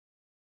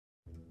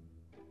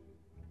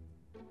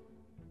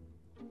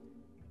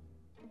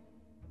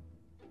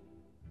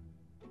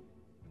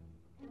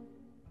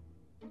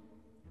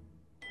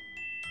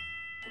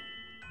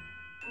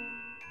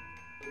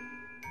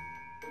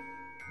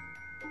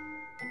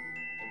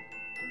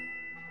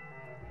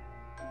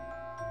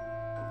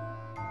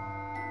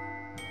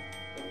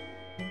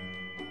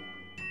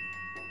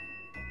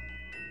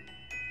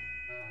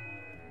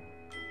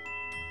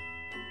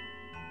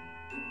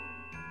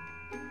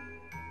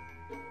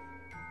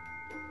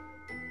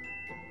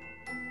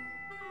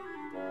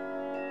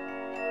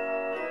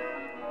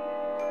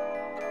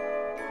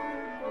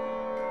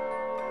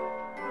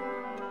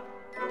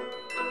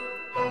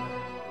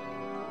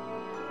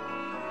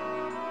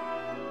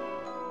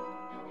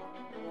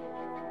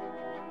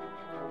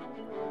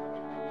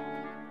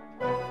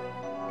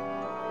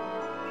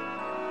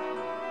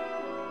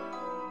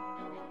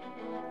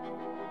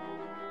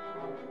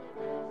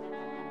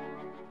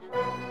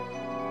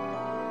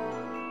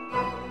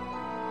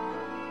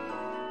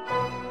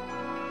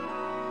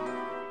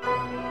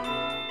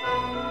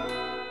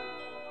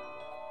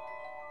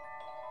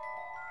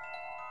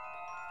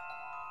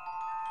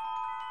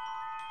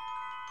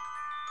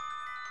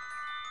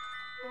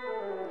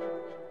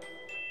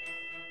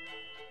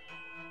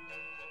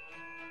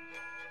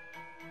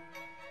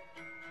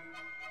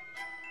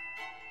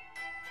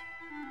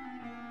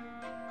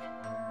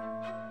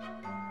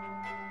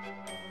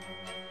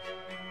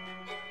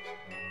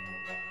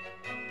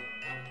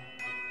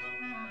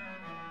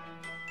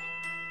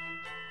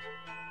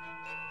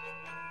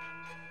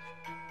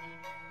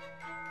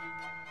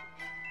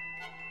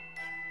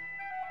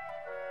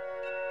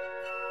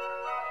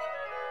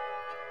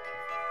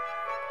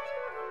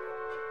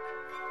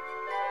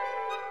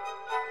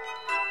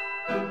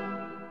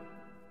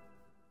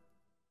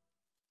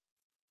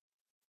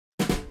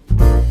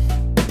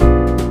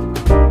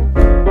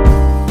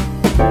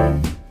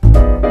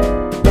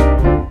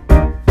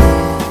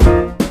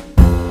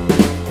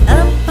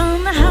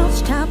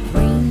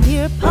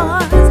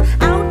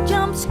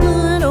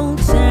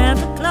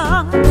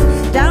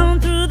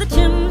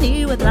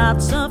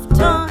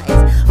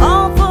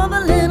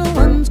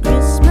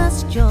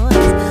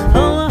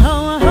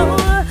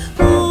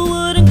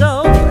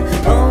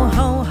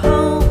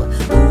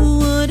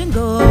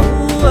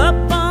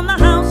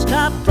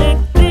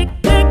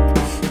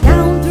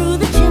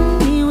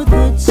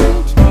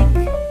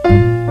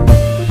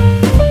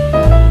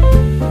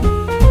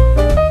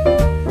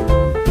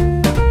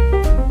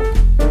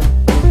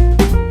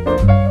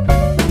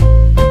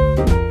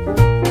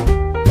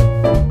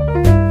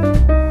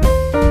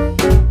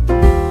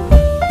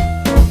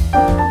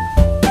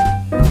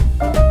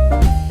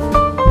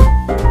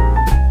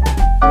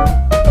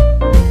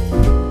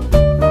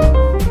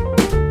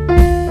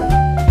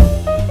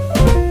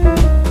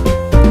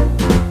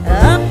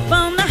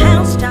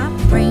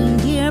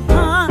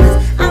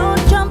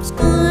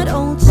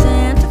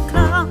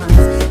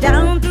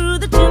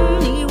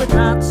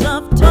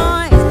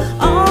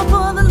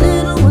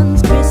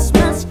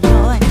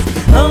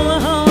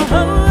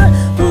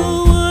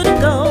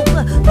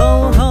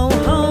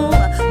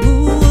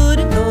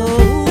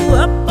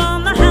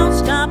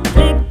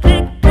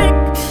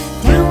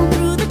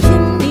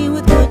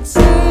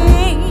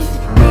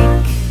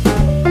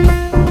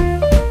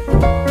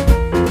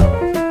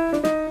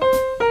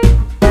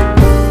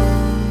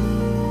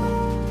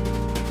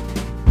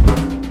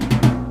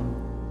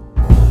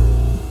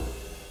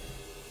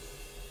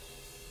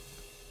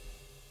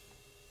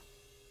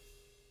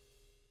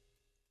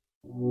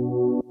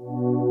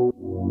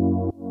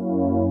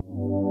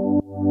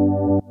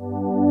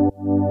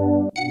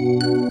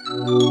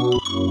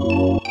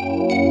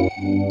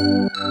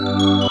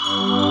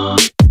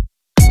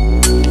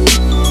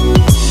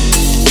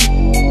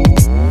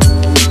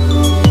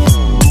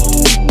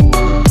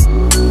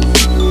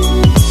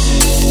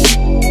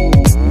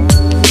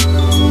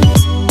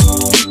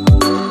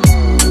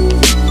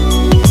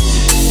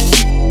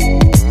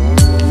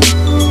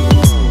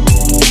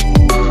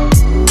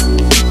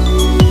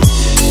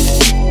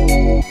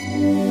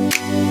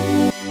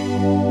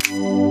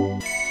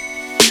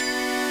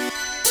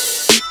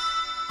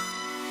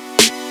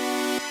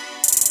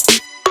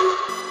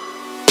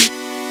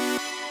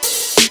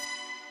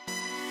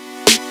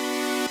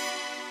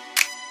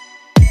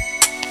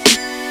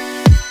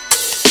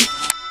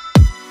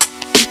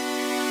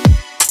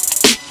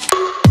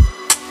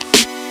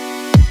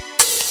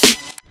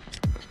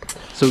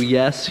So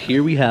yes,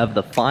 here we have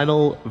the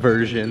final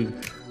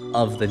version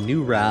of the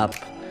new wrap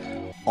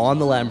on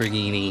the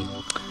Lamborghini.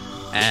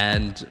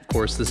 And of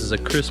course, this is a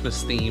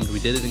Christmas themed. We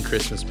did it in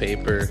Christmas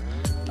paper,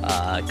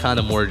 kind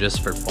of more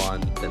just for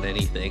fun than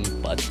anything.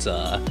 But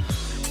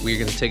we're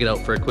gonna take it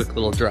out for a quick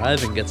little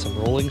drive and get some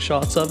rolling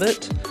shots of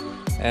it.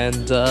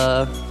 And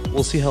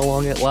we'll see how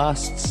long it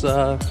lasts.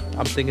 I'm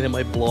thinking it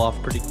might blow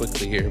off pretty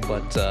quickly here,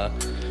 but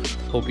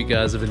hope you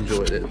guys have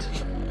enjoyed it.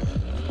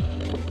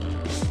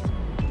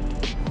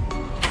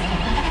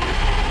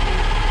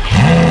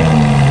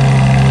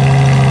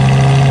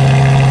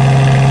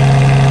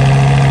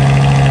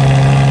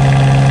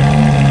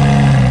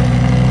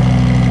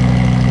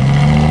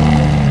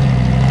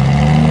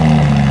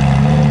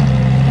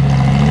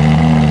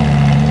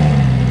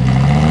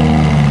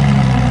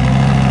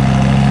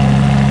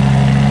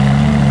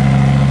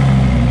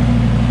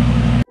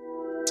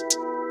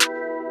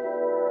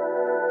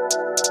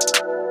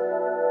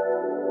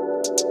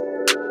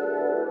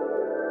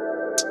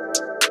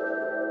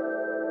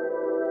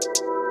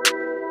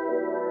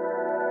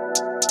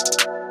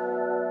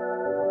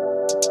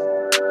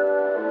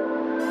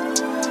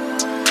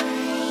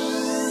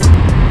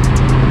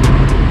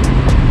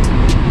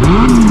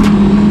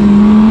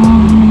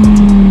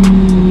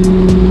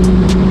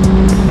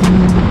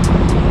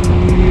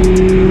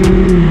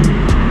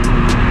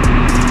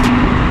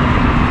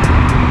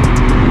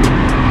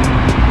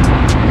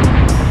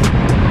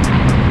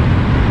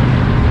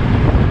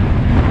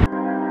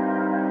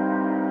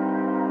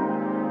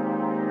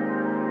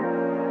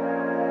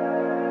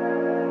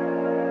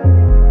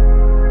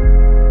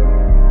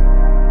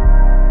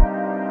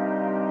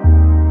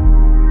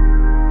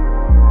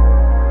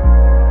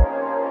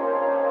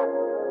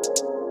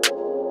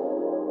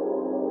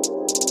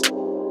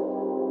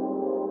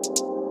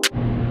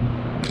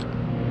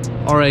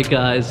 Alright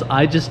guys,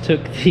 I just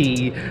took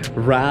the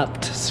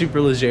wrapped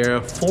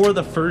Superleggera for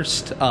the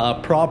first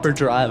proper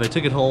drive. I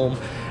took it home,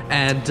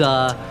 and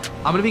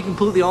I'm gonna be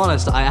completely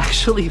honest, I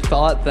actually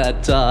thought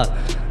that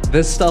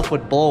this stuff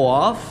would blow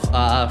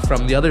off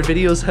from the other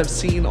videos I've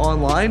seen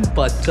online,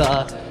 but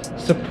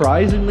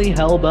surprisingly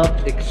held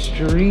up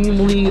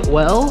extremely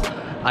well.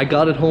 I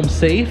got it home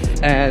safe,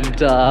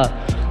 and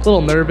a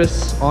little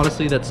nervous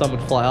honestly that some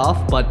would fly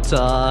off, but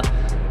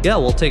yeah,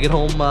 we'll take it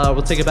home,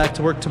 we'll take it back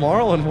to work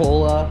tomorrow, and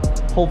we'll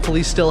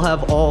hopefully still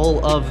have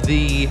all of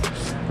the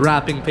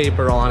wrapping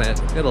paper on it.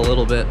 Get a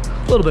little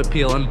bit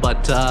peeling,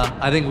 but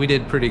I think we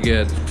did pretty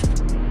good.